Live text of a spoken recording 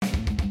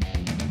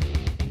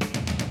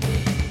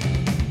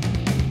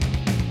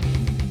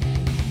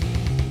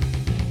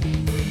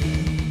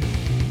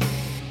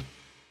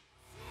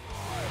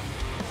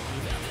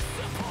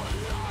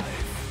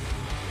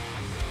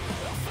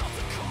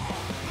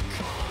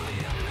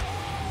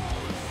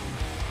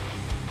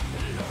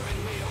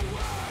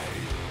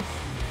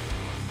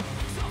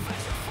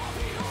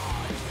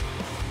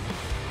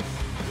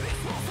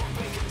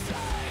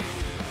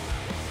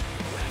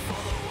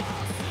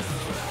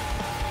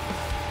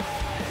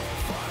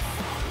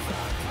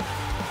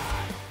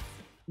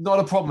Not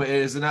a problem. It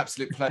is an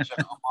absolute pleasure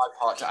on my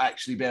part to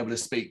actually be able to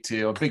speak to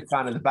you. I'm a big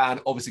fan of the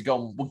band. Obviously,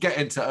 we'll get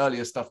into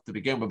earlier stuff to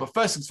begin with. But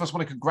first things first, I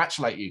want to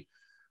congratulate you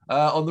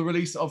on the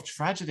release of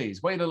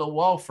Tragedies. Waited a little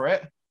while for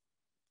it.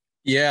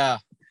 Yeah,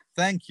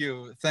 thank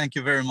you. Thank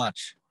you very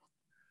much.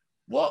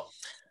 What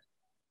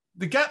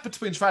the gap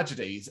between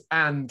Tragedies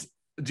and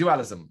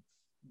Dualism,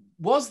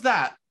 was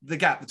that the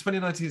gap, the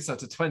 2019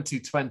 to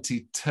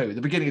 2022,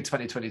 the beginning of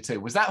 2022,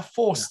 was that a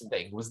forced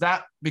thing? Was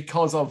that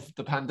because of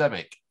the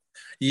pandemic?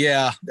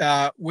 Yeah,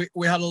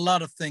 we had a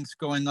lot of things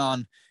going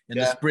on in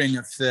the spring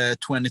of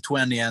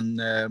 2020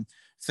 and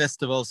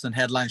festivals and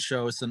headline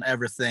shows and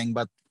everything.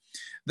 But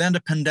then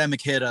the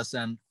pandemic hit us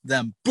and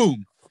then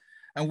boom.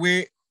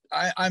 And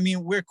I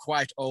mean, we're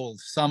quite old.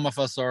 Some of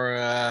us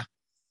are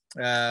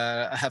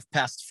have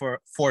passed for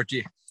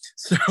 40.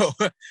 So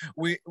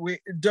we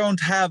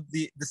don't have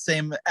the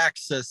same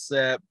access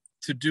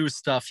to do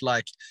stuff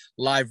like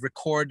live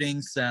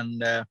recordings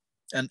and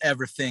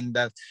everything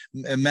that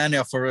many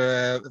of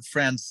our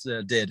friends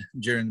did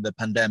during the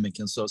pandemic.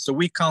 And so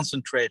we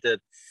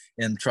concentrated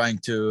in trying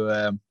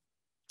to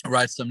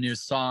write some new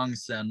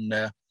songs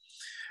and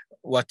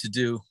what to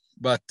do.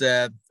 But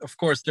of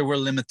course, there were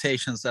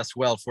limitations as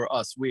well for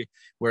us. We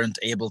weren't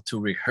able to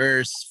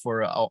rehearse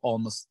for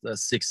almost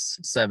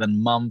 6-7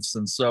 months.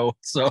 And so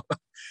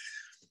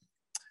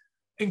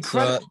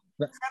incredible.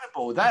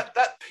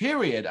 That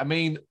period. I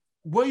mean,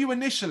 were you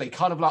initially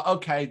kind of like,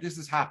 okay, this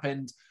has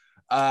happened,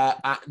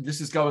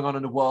 this is going on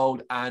in the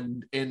world,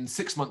 and in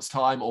 6 months'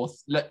 time or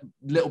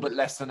little bit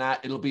less than that,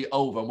 it'll be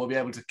over and we'll be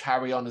able to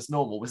carry on as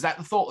normal? Was that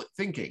the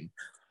thinking?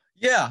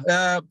 Yeah,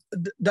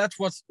 that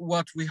was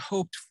what we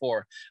hoped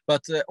for.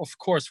 But of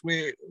course,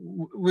 we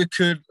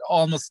could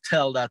almost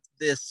tell that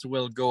this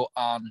will go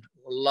on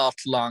a lot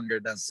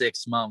longer than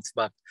 6 months.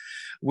 But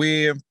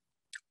we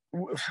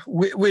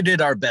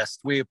did our best.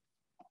 We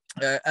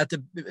at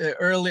the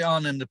early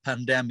on in the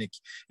pandemic,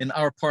 in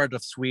our part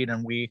of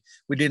Sweden, we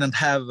didn't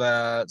have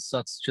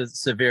such a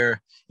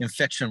severe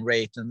infection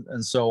rate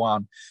and so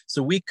on.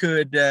 So we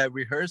could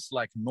rehearse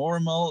like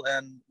normal,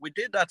 and we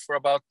did that for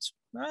about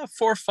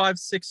 4, 5,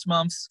 6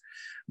 months.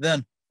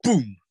 Then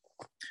boom,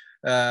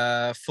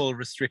 full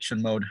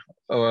restriction mode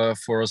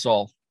for us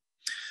all.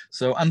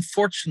 So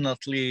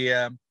unfortunately,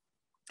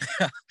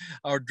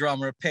 our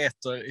drummer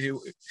Peter,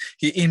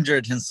 he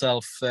injured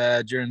himself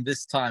during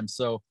this time.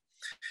 So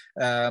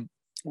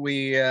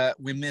we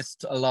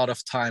missed a lot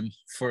of time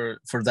for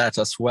that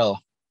as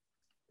well.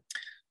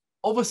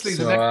 Obviously,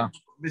 so,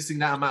 missing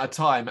that amount of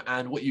time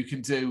and what you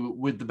can do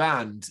with the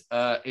band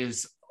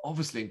is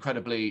obviously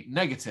incredibly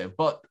negative.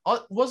 But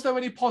was there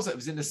any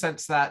positives in the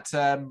sense that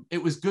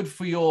it was good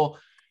for your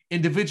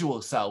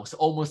individual selves to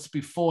almost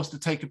be forced to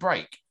take a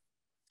break?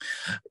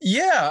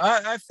 Yeah,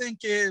 I think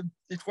it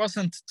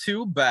wasn't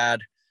too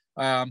bad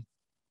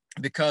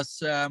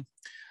because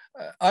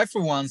I,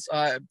 for once,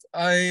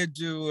 I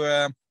do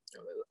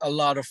a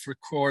lot of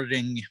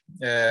recording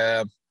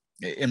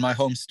in my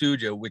home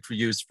studio, which we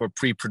use for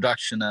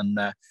pre-production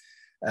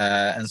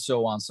and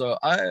so on. So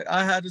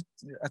I had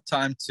a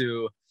time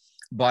to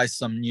buy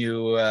some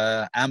new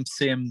amp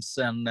sims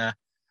and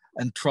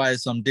try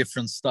some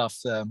different stuff,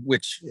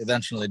 which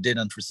eventually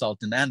didn't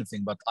result in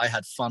anything, but I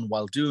had fun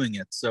while doing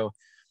it. So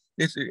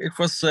it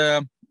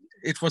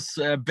was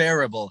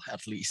bearable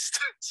at least.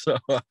 So,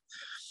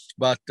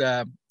 but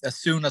as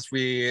soon as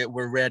we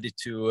were ready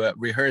to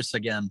rehearse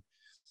again,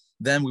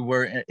 then we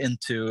were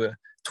into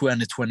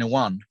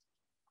 2021.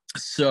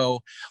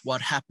 So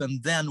what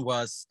happened then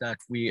was that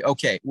we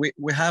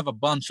have a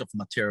bunch of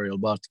material,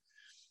 but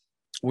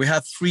we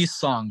have 3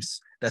 songs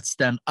that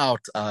stand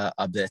out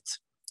a bit.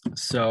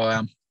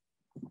 So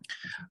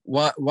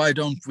why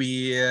don't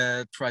we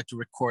try to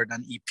record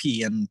an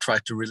EP and try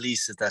to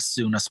release it as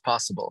soon as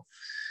possible?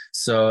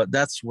 So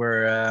that's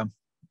where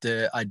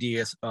the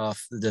ideas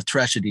of the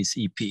Tragedies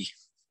EP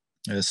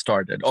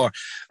started, or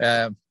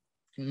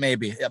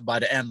maybe by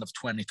the end of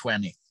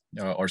 2020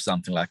 or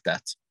something like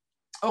that.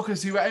 Okay,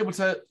 so you were able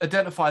to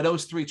identify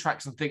those 3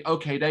 tracks and think,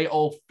 okay, they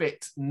all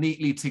fit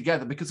neatly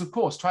together, because of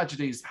course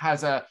Tragedies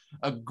has a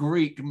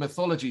Greek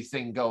mythology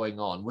thing going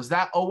on. Was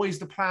that always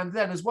the plan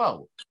then as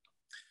well?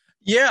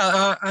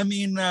 Yeah, I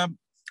mean,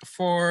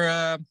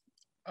 for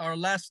our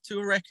last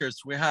 2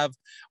 records, we have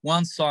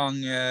one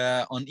song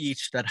on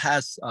each that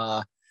has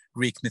a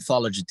Greek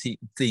mythology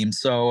theme.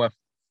 So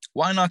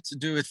why not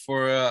do it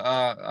for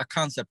a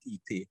concept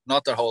EP,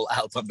 not a whole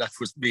album? That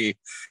would be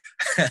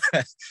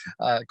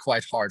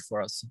quite hard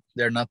for us.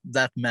 There are not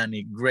that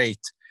many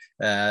great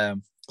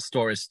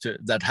stories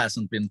that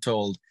hasn't been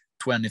told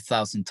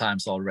 20,000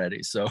 times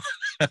already. So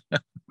where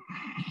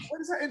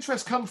does that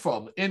interest come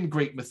from in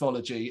Greek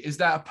mythology? Is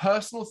that a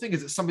personal thing?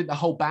 Is it something the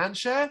whole band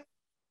share?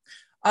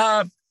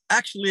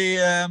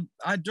 Actually,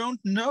 I don't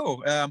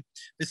know.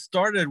 It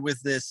started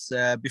with this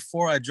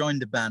before I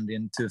joined the band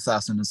in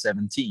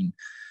 2017.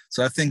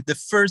 So I think the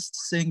first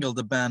single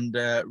the band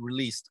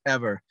released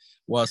ever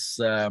was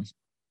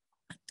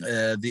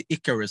the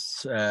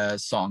Icarus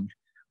song,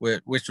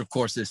 which of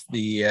course is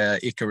the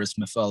Icarus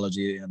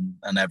mythology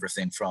and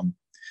everything from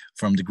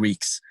the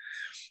Greeks.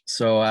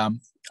 So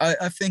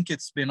I think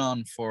it's been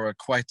on for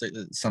quite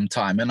some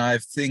time, and I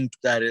think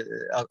that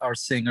our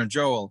singer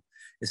Joel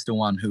is the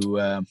one who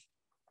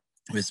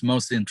is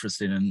most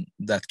interested in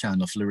that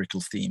kind of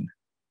lyrical theme.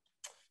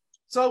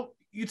 So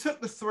you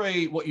took the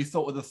three, what you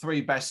thought were the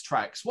three best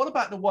tracks. What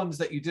about the ones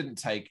that you didn't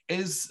take?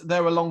 Is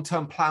there a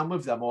long-term plan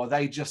with them, or are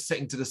they just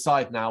sitting to the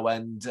side now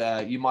and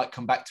you might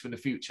come back to in the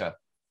future?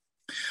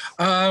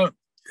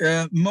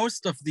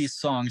 Most of these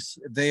songs,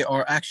 they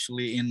are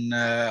actually in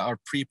our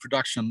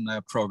pre-production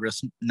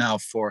progress now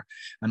for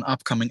an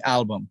upcoming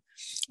album.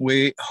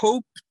 We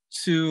hope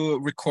to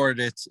record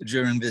it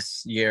during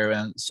this year,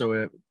 and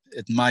so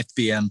it might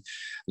be a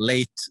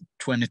late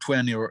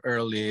 2020 or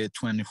early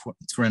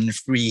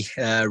 2023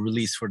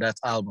 release for that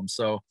album.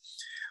 So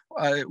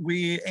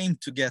we aim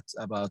to get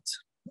about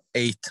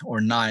 8 or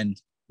 9,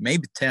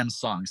 maybe 10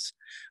 songs,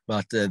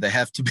 but they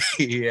have to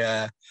be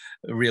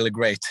really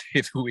great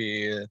if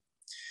we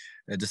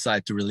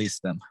decide to release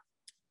them.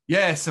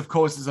 Yes, of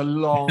course, it's a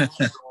long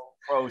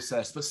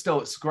process, but still,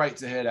 it's great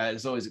to hear that.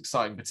 It's always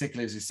exciting,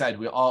 particularly as you said,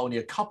 we are only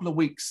a couple of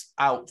weeks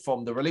out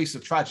from the release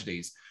of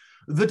Tragedies.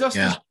 The dust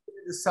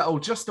is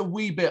settled just a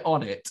wee bit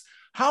on it.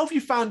 How have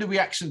you found the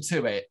reaction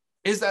to it?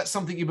 Is that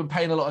something you've been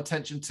paying a lot of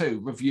attention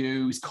to?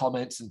 Reviews,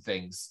 comments, and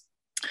things?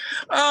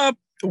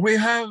 We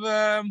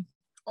have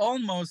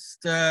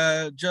almost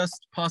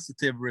just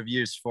positive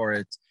reviews for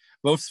it,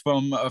 both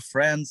from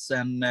friends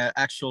and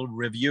actual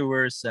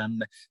reviewers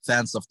and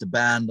fans of the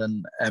band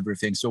and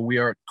everything. So we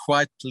are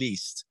quite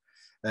pleased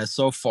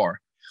so far.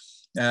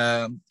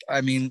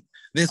 I mean,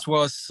 this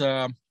was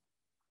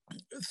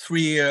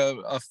 3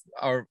 of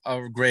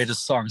our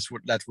greatest songs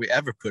that we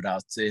ever put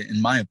out, in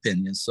my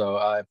opinion. So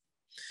I,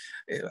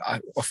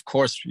 of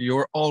course,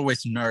 you're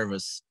always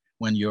nervous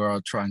when you're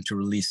trying to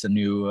release a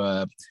new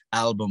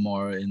album,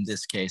 or in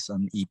this case,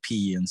 an EP.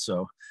 And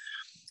so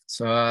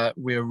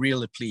we're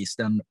really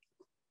pleased.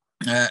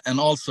 And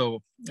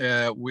also,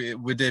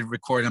 we did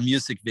record a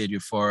music video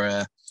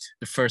for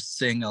the first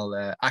single,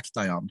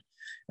 Actaeon.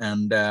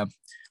 And I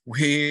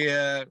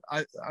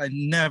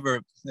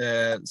never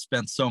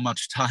spent so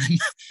much time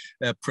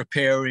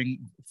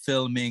preparing,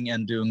 filming,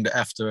 and doing the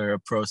after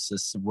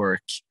process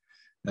work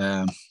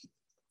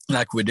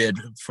like we did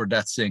for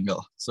that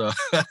single, so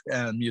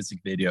and music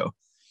video.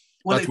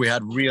 Well, but we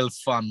had real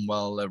fun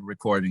while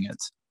recording it.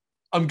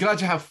 I'm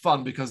glad you have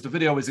fun, because the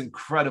video is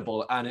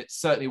incredible, and it's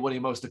certainly one of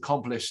your most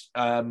accomplished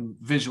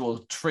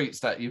visual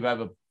treats that you've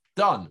ever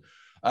done.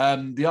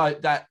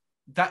 That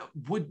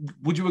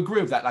would you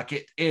agree with that? Like,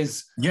 it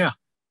is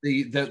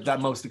the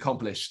most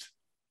accomplished.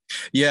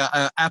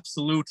 Yeah,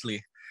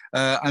 absolutely.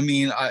 I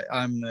mean,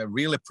 I'm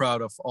really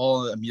proud of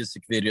all the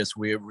music videos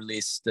we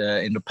released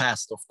in the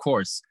past, of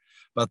course,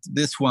 but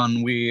this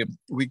one we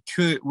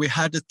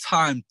had the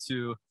time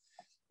to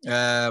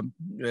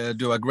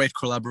do a great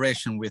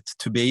collaboration with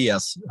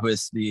Tobias, who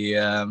is the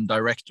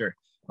director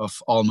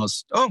of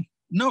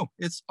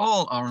it's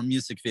all our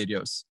music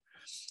videos.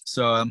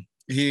 So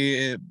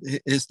he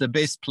is the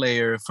bass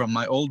player from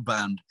my old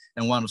band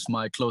and one of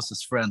my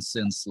closest friends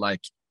since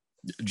like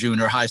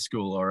junior high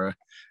school, or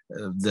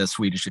the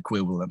Swedish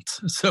equivalent.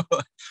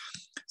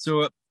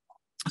 So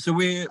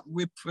we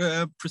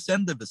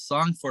presented the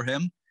song for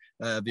him,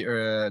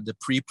 the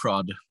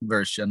pre-prod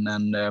version,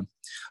 and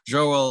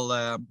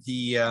Joel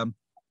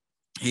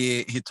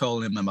he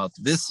told him about,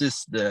 this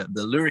is the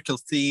lyrical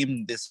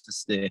theme, this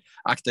is the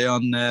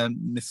Actaeon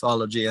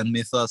mythology and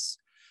mythos.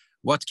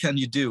 What can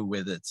you do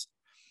with it?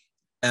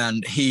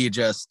 And he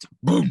just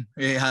boom,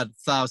 he had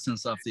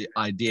thousands of the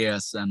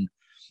ideas, and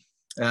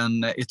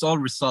it all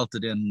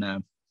resulted in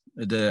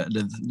the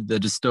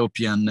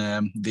dystopian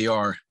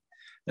VR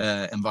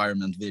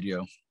environment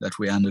video that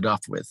we ended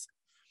up with.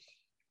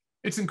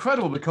 It's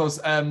incredible, because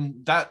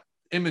that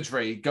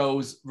imagery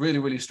goes really,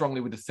 really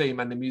strongly with the theme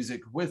and the music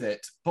with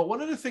it. But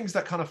one of the things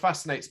that kind of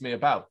fascinates me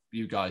about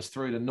you guys,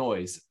 Through the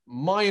Noise,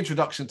 my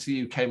introduction to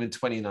you came in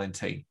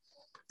 2019,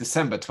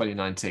 December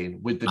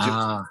 2019, with the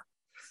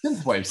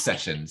synthwave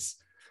sessions.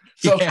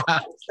 So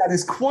that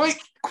is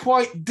quite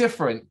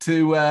different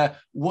to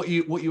what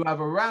you have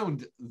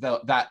around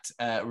that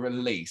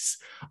release.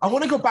 I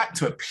want to go back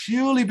to it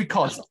purely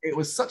because it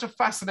was such a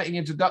fascinating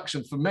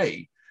introduction for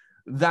me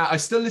that I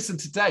still listen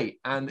today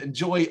and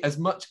enjoy as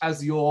much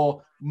as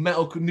your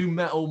new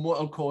metal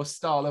metalcore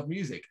style of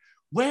music.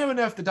 Where on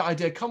earth did that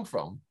idea come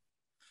from?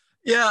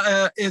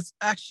 Yeah, it's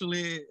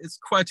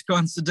quite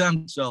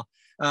coincidental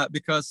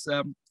because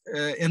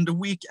in the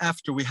week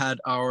after we had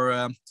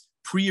our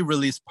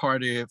pre-release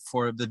party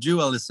for the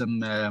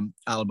Dualism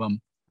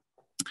album,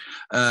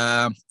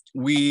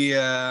 we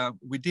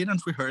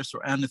didn't rehearse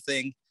or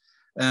anything.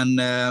 And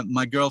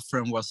my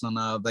girlfriend was on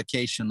a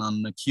vacation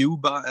on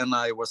Cuba, and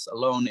I was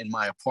alone in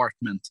my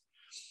apartment.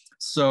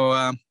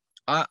 So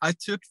I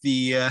took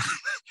the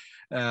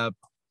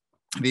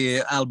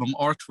album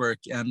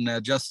artwork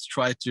and just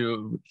tried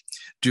to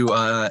do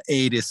a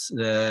 80s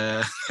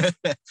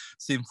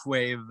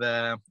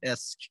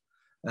synthwave-esque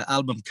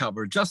album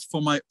cover, just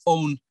for my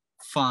own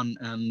fun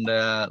and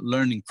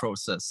learning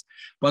process.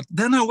 But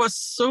then I was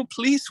so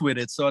pleased with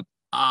it, so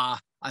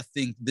I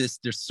think this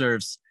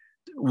deserves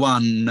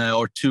 1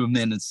 or 2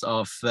 minutes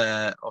of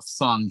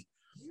song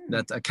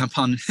that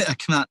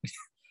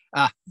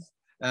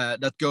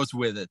that goes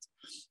with it.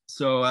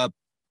 So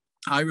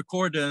I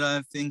recorded,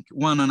 I think,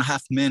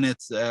 1.5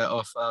 minutes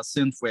of a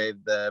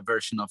synthwave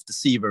version of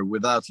Deceiver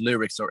without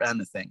lyrics or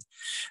anything.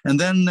 And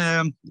then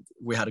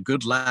we had a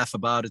good laugh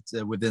about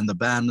it within the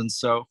band. And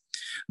so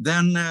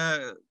then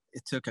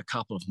it took a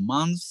couple of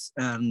months,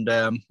 and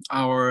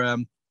our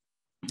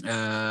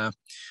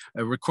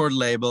record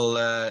label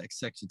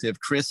executive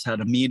Chris had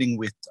a meeting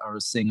with our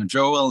singer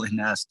Joel and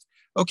asked,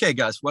 okay,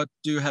 guys, what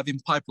do you have in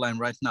pipeline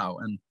right now?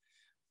 And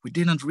we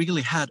didn't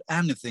really had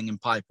anything in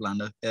pipeline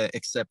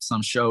except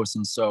some shows.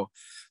 And so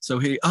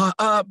he,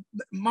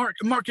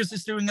 Marcus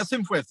is doing a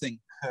synthwave thing.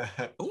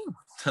 Oh,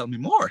 tell me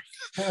more.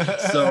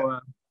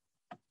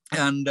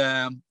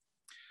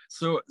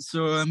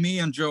 So me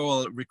and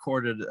Joel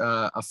recorded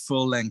a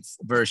full-length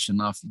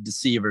version of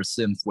Deceiver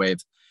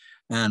synthwave,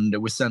 and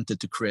we sent it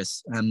to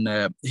Chris, and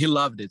he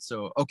loved it.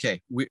 So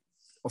okay, we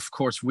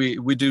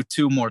do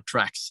 2 more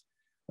tracks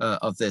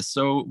of this.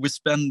 So we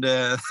spent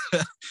the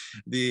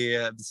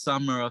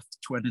summer of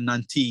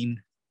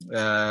 2019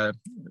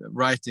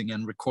 writing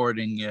and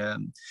recording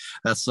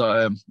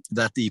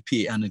that EP,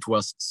 and it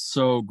was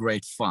so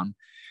great fun.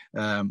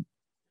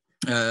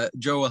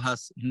 Joel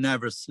has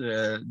never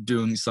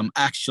doing some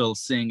actual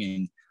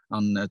singing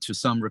on to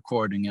some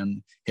recording,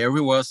 and here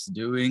he was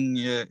doing.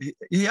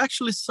 He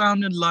actually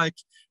sounded like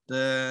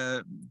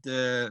the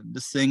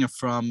singer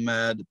from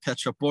the Pet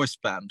Shop Boys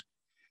band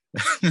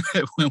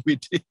when we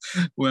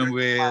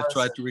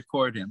tried to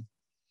record him,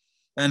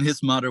 and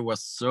his mother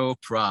was so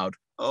proud.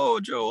 Oh,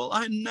 Joel,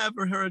 I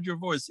never heard your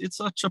voice. It's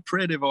such a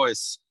pretty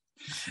voice.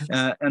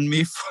 And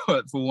me,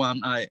 for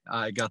one,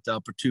 I got the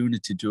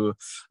opportunity to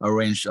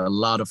arrange a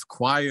lot of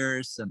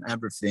choirs and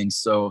everything.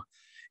 So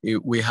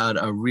we had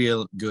a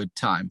real good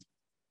time.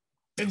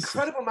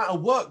 Incredible amount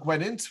of work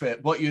went into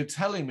it. What you're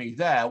telling me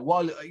there,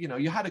 while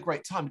you had a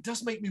great time, it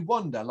does make me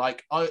wonder,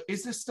 like,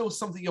 is this still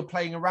something you're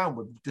playing around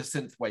with, the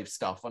synthwave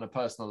stuff on a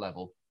personal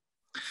level?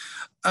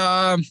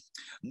 No,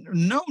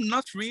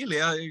 not really.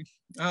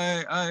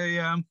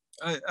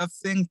 I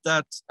think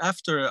that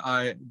after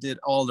I did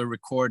all the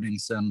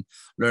recordings and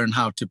learned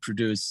how to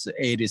produce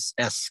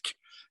 80s-esque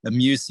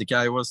music,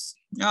 I was,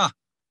 now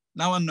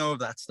I know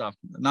that stuff.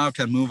 Now I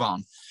can move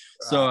on.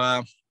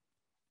 Right.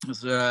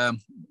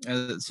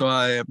 So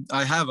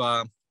I have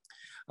a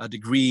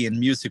degree in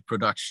music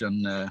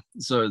production,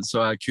 so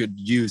I could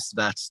use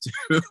that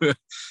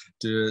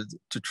to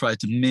try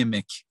to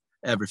mimic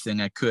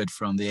everything I could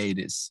from the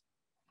 80s.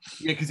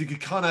 Yeah, because you could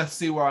kind of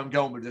see where I'm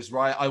going with this,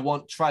 right? I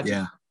want tragic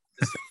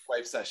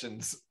wave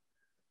sessions.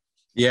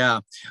 Yeah,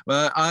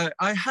 well,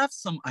 I have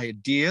some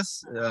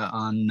ideas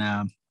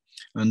on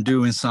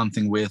doing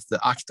something with the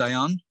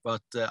Actaeon,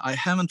 but I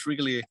haven't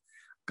really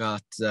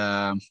got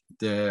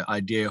the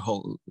idea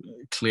whole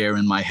clear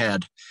in my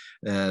head.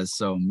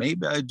 So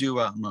maybe I do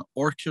an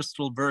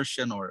orchestral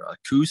version or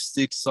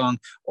acoustic song,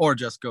 or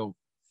just go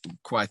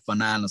quite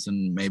bananas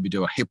and maybe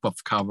do a hip hop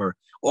cover,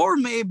 or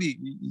maybe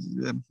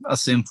a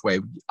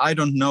synthwave. I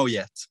don't know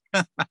yet.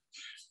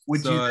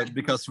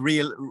 Because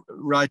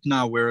right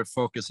now we're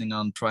focusing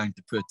on trying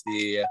to put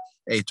the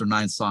 8 or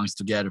 9 songs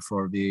together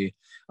for the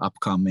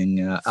upcoming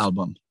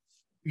album.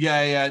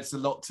 Yeah, it's a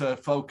lot to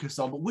focus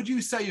on. But would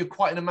you say you're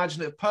quite an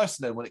imaginative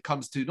person then when it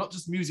comes to not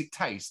just music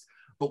taste,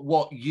 but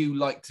what you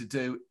like to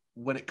do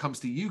when it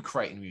comes to you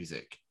creating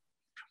music?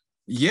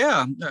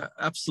 Yeah,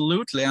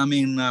 absolutely. I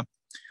mean,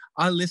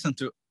 I listen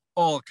to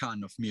all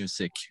kind of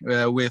music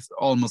with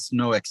almost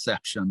no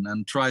exception,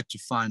 and try to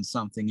find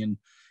something in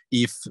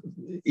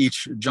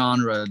each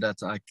genre that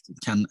I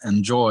can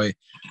enjoy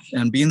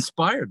and be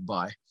inspired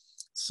by.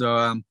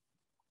 So,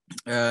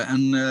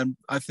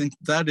 I think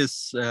that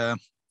is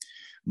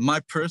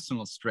my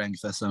personal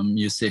strength as a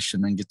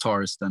musician and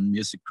guitarist and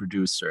music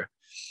producer.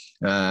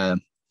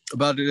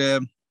 But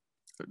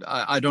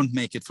I don't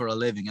make it for a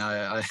living.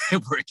 I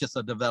work as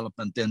a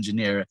development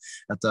engineer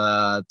at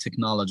a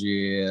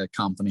technology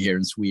company here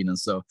in Sweden.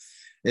 So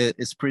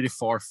it's pretty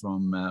far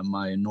from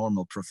my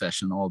normal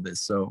profession, all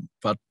this. So,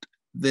 but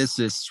this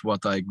is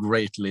what I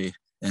greatly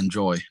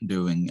enjoy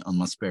doing on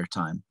my spare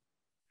time.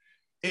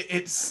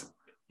 It's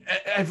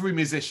every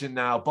musician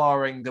now,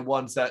 barring the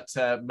ones that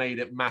made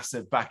it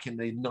massive back in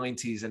the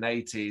 90s and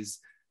 80s,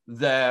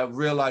 their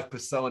real life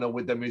persona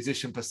with their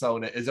musician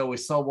persona is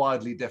always so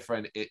widely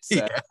different. It's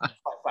quite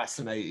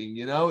fascinating,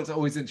 It's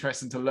always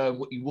interesting to learn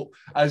what you,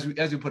 as we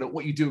put it,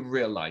 what you do in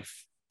real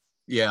life.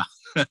 Yeah.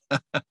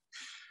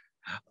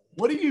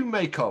 What do you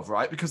make of,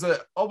 right? Because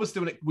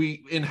obviously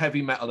we in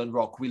heavy metal and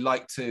rock, we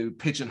like to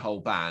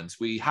pigeonhole bands.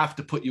 We have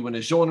to put you in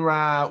a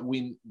genre.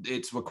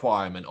 It's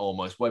requirement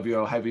almost, whether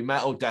you're heavy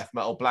metal, death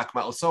metal, black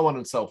metal, so on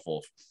and so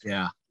forth.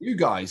 Yeah. You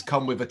guys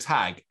come with a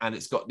tag and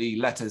it's got the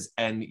letters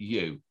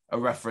NU, a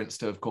reference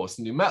to, of course,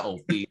 new metal,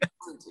 the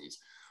 90s.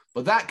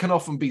 But that can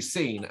often be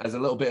seen as a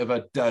little bit of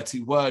a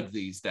dirty word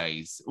these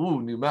days.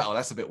 Ooh, new metal,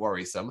 that's a bit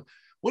worrisome.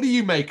 What do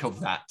you make of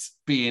that,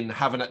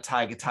 having that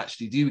tag attached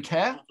to you? Do you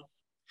care?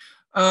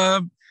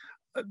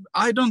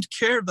 I don't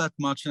care that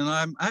much, and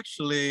I'm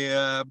actually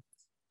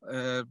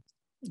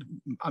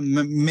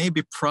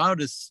maybe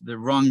proud is the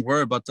wrong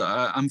word, but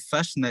I'm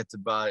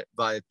fascinated by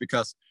it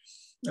because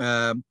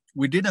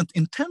we didn't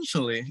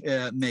intentionally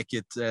make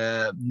it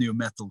new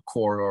metal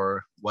core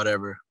or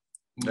whatever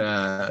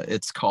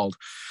it's called,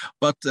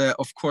 but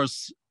of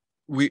course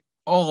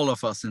all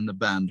of us in the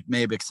band,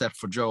 maybe except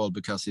for Joel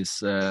because he's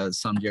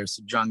some years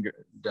younger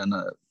than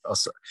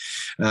us.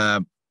 I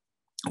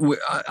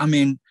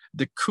mean,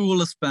 the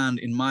coolest band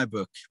in my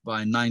book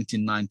by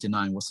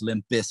 1999 was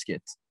Limp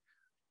Bizkit.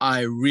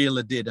 I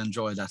really did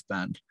enjoy that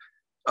band.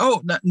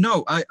 Oh,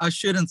 no, I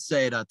shouldn't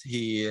say that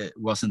he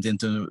wasn't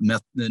into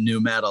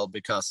new metal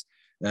because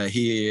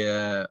he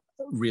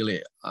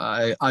really,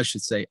 I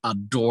should say,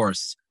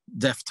 adores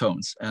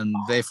Deftones, and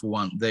they for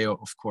one, they are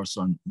of course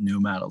on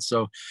new metal.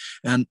 So,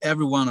 and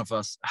every one of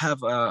us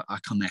have a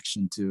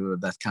connection to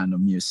that kind of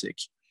music.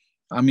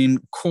 I mean,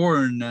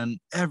 Korn and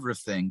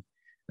everything.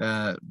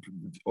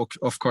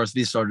 Of course,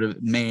 these are the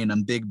main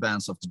and big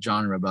bands of the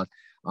genre, but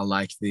I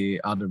like the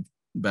other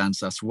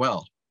bands as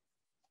well.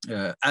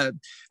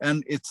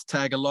 And it's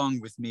tag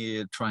along with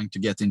me trying to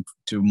get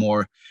into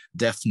more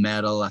death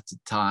metal at the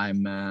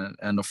time,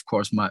 and of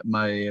course my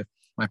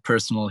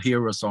personal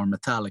heroes are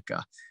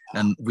Metallica,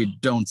 and we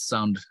don't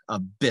sound a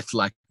bit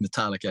like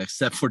Metallica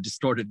except for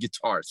distorted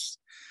guitars.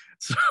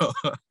 So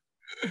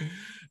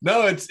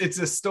no, it's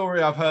a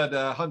story I've heard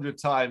 100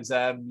 times.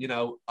 You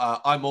know,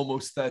 I'm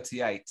almost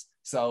 38.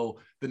 So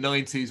the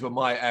 90s were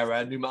my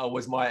era. Nu metal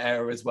was my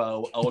era as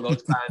well. All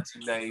those bands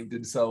you named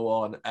and so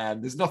on.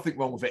 And there's nothing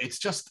wrong with it. It's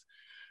just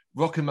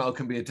rock and metal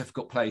can be a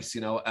difficult place,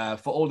 you know,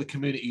 for all the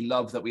community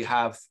love that we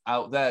have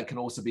out there. It can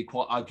also be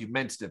quite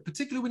argumentative,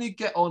 particularly when you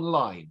get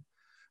online.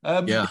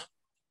 Yeah.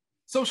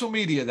 Social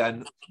media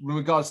then, in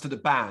regards to the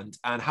band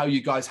and how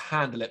you guys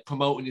handle it,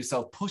 promoting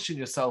yourself, pushing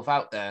yourself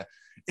out there.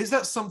 Is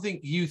that something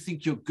you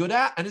think you're good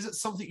at? And is it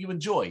something you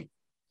enjoy?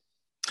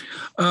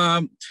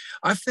 I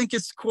think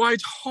it's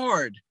quite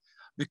hard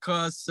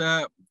because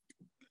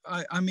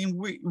I mean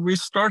we're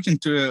starting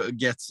to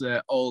get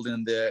old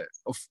in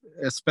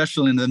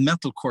especially in the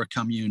metalcore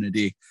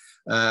community.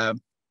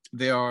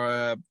 There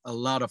are a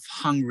lot of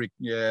hungry,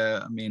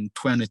 I mean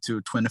 20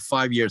 to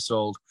 25 years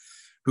old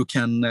who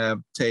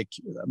can take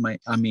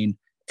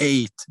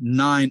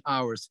 8-9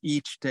 hours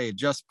each day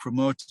just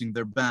promoting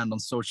their band on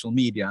social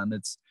media, and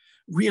it's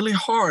really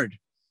hard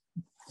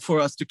for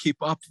us to keep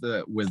up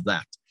with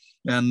that.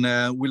 And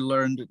we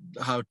learned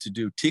how to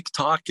do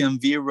TikTok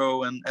and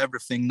Vero and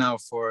everything now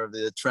for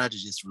the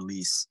Tragedies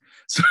release.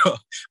 So,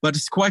 but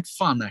it's quite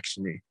fun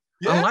actually.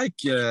 Yeah. I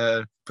like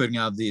putting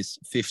out these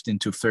 15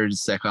 to 30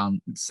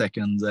 second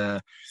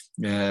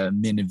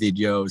mini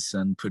videos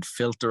and put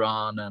filter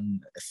on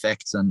and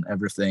effects and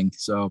everything.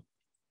 So,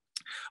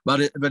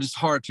 but it's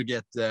hard to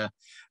get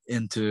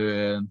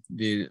into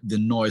the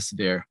noise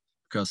there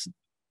because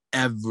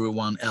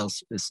everyone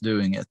else is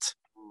doing it.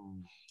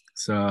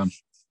 So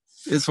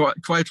it's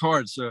quite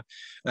hard. So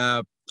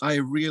I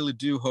really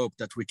do hope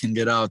that we can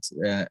get out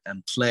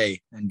and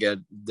play and get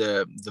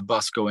the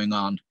bus going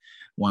on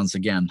once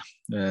again.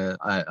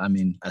 I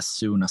mean, as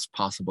soon as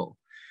possible.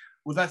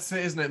 Well, that's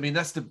it, isn't it? I mean,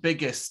 that's the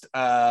biggest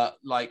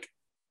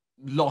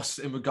loss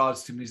in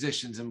regards to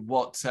musicians, and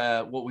what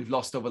we've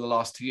lost over the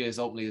last 2 years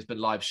ultimately has been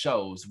live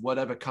shows.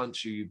 Whatever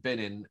country you've been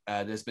in,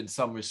 there's been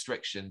some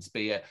restrictions,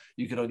 be it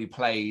you can only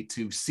play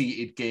to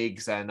seated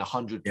gigs and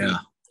 100 people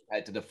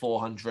compared to the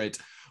 400.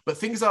 But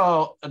things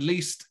are, at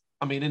least,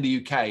 I mean, in the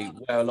UK,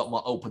 we're a lot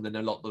more open than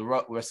a lot of the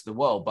rest of the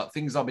world, but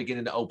things are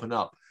beginning to open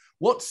up.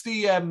 What's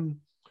the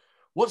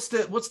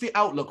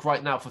outlook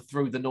right now for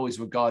Through the Noise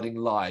regarding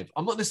live?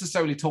 I'm not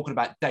necessarily talking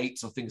about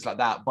dates or things like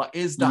that, but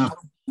is the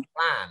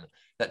plan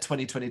that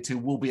 2022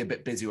 will be a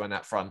bit busier on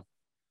that front?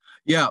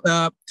 Yeah,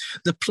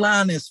 the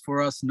plan is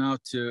for us now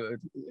to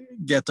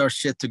get our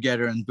shit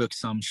together and book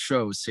some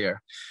shows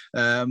here.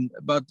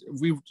 But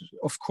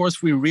of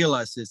course, we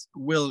realize this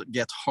will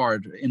get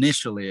hard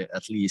initially,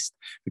 at least,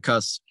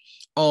 because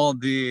all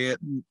the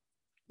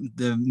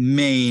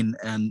main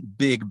and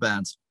big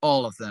bands,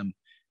 all of them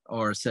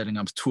are setting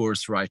up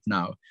tours right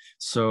now.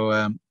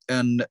 So,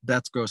 and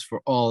that goes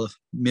for all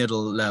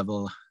middle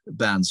level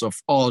bands of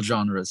all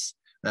genres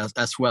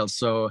as well.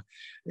 So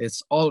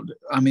it's all,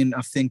 I mean,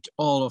 I think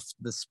all of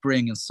the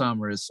spring and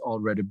summer is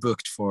already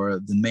booked for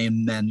the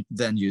main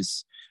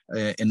venues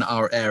in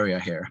our area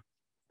here.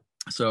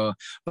 So,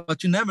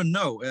 but you never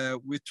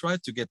know. We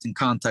tried to get in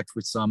contact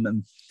with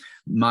some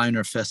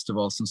minor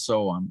festivals and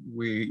so on.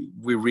 We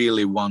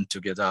really want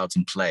to get out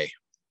and play.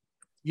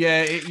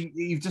 Yeah,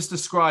 you've just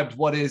described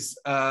what is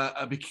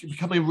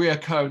becoming a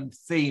reoccurring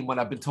theme when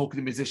I've been talking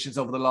to musicians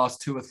over the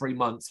last 2 or 3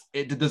 months.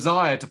 The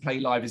desire to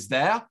play live is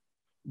there,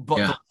 but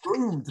the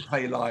room to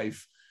play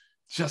live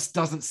just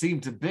doesn't seem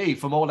to be,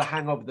 from all the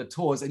hangover the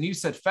tours. And you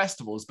said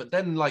festivals, but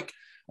then like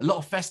a lot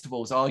of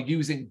festivals are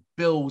using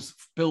bills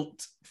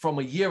built from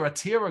a year or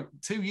 2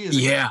 years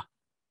ago. Yeah,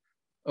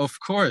 of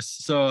course.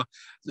 So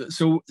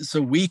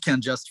we can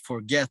just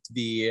forget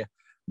the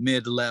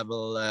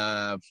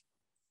mid-level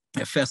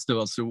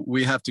festivals, so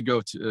we have to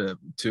go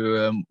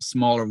to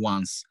smaller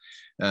ones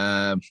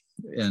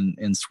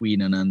in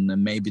Sweden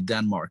and maybe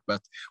Denmark.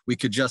 But we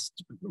could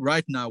just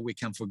right now we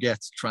can forget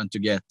trying to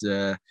get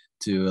to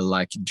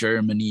like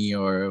Germany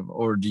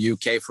or the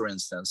UK, for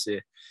instance.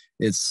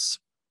 It's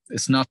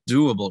not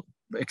doable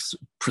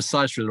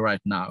precisely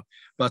right now.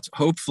 But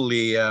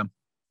hopefully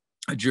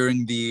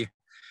during the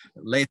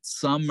late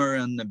summer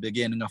and the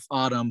beginning of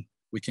autumn,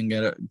 we can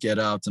get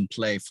out and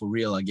play for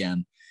real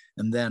again,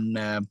 and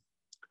then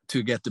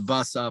to get the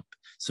buzz up,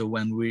 so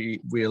when we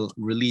will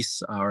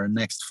release our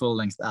next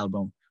full-length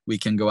album, we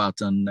can go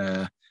out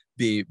and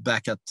be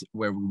back at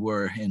where we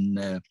were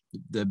in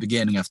the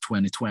beginning of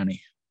 2020.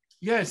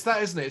 Yeah, it's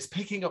that, isn't it? It's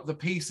picking up the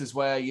pieces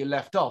where you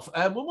left off.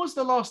 When was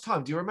the last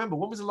time? Do you remember?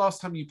 When was the last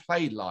time you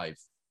played live?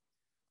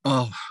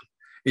 Oh,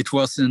 it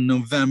was in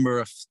November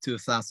of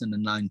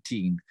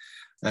 2019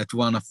 at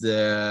one of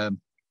the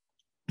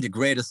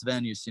greatest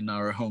venues in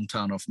our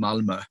hometown of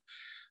Malmö.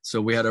 So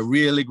we had a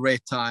really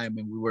great time,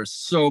 and we were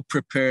so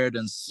prepared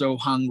and so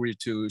hungry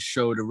to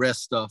show the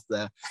rest of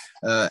the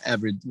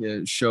every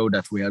show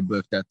that we had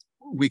booked that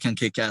we can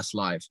kick ass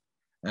live.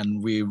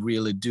 And we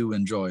really do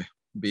enjoy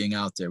being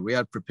out there. We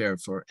had prepared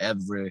for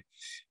every,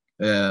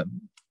 the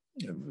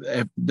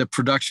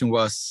production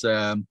was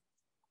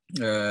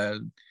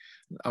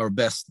our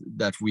best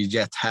that we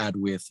yet had,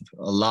 with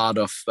a lot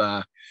of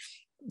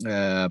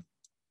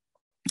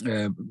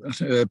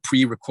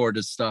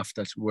pre-recorded stuff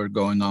that were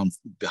going on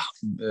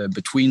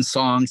between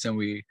songs, and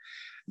we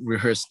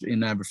rehearsed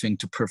in everything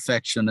to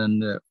perfection,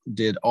 and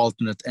did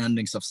alternate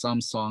endings of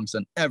some songs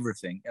and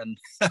everything, and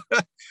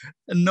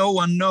and no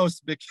one knows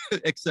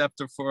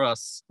except for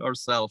us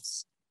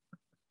ourselves.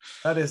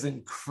 That is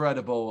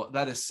incredible.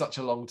 That is such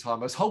a long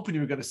time. I was hoping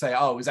you were going to say,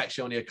 oh, it was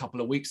actually only a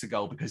couple of weeks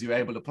ago because you were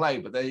able to play,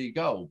 but there you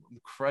go.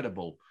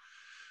 Incredible.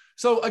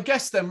 So I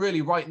guess then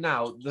really right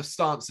now the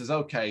stance is,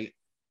 okay,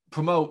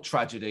 promote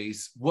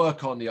Tragedies,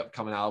 work on the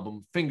upcoming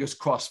album, fingers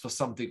crossed for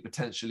something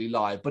potentially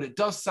live. But it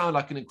does sound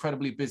like an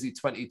incredibly busy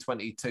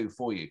 2022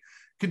 for you.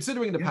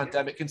 Considering the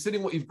pandemic,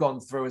 considering what you've gone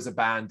through as a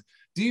band,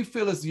 do you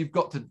feel as you've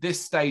got to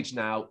this stage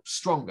now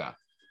stronger?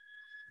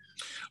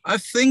 I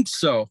think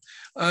so.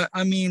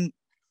 I mean,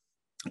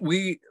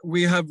 we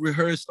have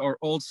rehearsed our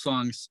old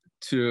songs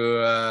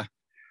to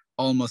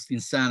almost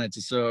insanity.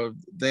 So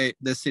they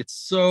sit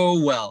so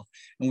well,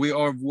 and we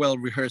are well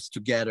rehearsed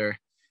together.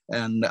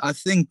 And I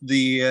think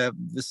the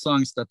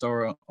songs that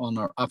are on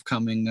our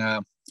upcoming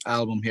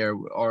album here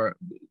are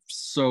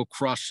so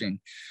crushing.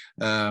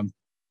 So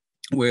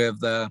we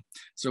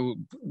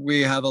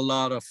have a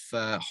lot of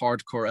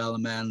hardcore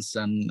elements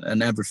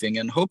and everything,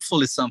 and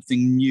hopefully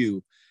something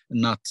new,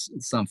 not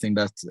something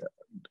that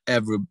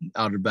every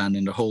other band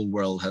in the whole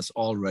world has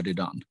already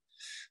done.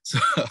 So,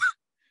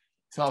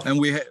 and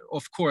we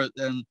of course,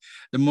 and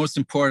the most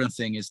important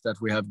thing is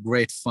that we have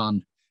great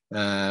fun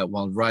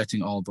while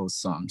writing all those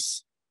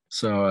songs.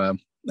 So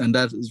and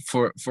that is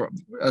for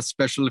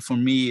especially for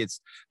me,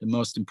 it's the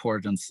most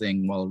important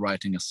thing while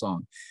writing a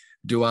song.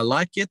 Do I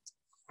like it,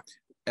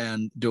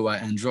 and do I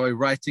enjoy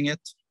writing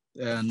it?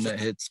 And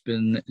it's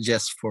been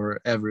yes for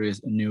every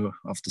new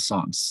of the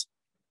songs.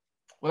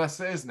 Well,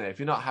 that's it, isn't it? If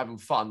you're not having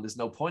fun, there's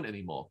no point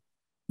anymore.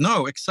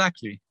 No,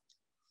 exactly.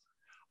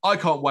 I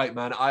can't wait,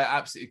 man. I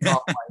absolutely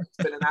can't wait. It's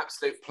been an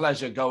absolute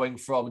pleasure going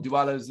from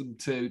Dualism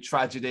to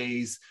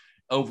Tragedies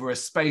over a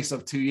space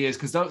of 2 years,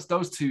 because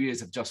those 2 years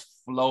have just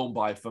flown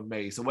by for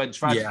me. So when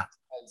Tragedies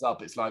ends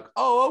up, it's like,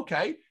 oh,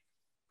 okay,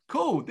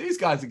 cool. These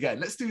guys again.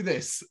 Let's do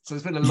this. So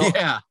it's been a lot.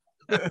 Yeah.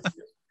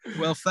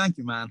 Well, thank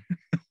you, man.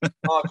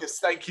 Marcus,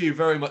 thank you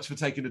very much for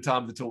taking the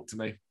time to talk to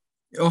me.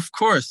 Of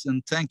course,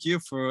 and thank you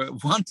for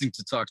wanting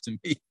to talk to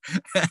me.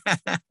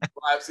 My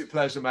absolute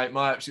pleasure, mate.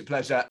 My absolute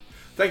pleasure.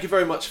 Thank you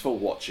very much for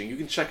watching. You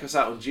can check us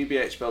out on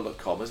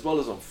gbhbl.com, as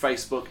well as on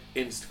Facebook,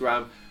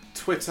 Instagram,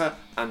 Twitter,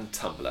 and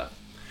Tumblr.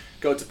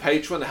 Go to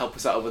Patreon to help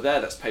us out over there.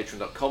 That's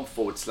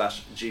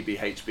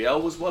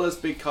patreon.com/GBHBL, as well as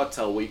Big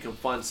Cartel, where you can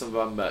find some of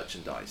our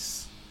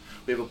merchandise.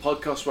 We have a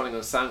podcast running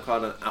on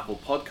SoundCloud and Apple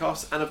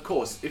Podcasts. And of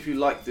course, if you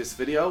like this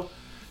video,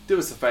 do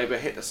us a favour,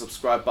 hit the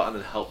subscribe button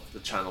and help the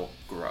channel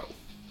grow.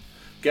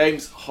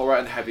 Games, horror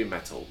and heavy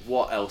metal,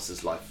 what else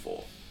is life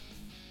for?